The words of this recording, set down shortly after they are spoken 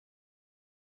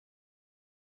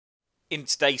In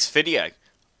today's video,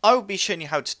 I will be showing you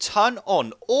how to turn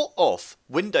on or off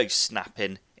Windows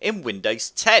snapping in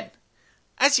Windows 10.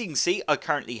 As you can see, I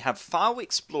currently have File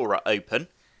Explorer open,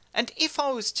 and if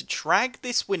I was to drag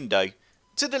this window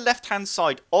to the left hand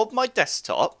side of my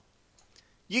desktop,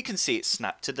 you can see it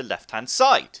snap to the left hand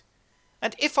side.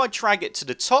 And if I drag it to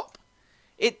the top,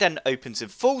 it then opens in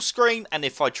full screen, and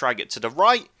if I drag it to the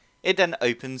right, it then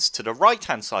opens to the right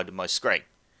hand side of my screen.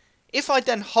 If I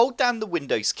then hold down the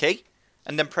Windows key,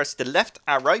 and then press the left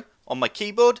arrow on my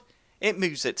keyboard, it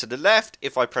moves it to the left.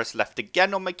 If I press left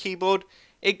again on my keyboard,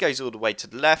 it goes all the way to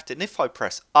the left, and if I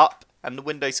press up and the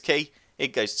Windows key,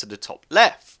 it goes to the top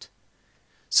left.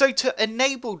 So to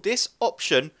enable this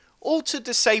option or to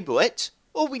disable it,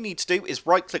 all we need to do is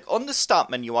right click on the start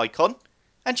menu icon,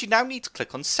 and you now need to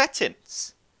click on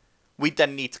settings. We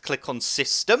then need to click on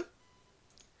system,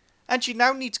 and you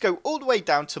now need to go all the way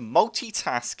down to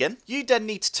multitasking. You then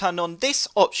need to turn on this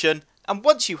option, and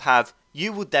once you have,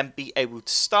 you will then be able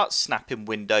to start snapping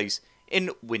windows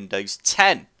in Windows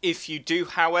 10. If you do,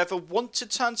 however, want to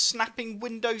turn snapping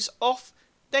windows off,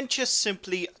 then just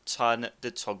simply turn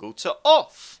the toggle to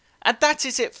off. And that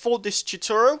is it for this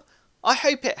tutorial. I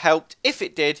hope it helped. If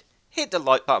it did, hit the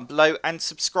like button below and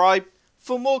subscribe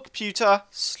for more computer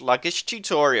sluggish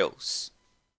tutorials.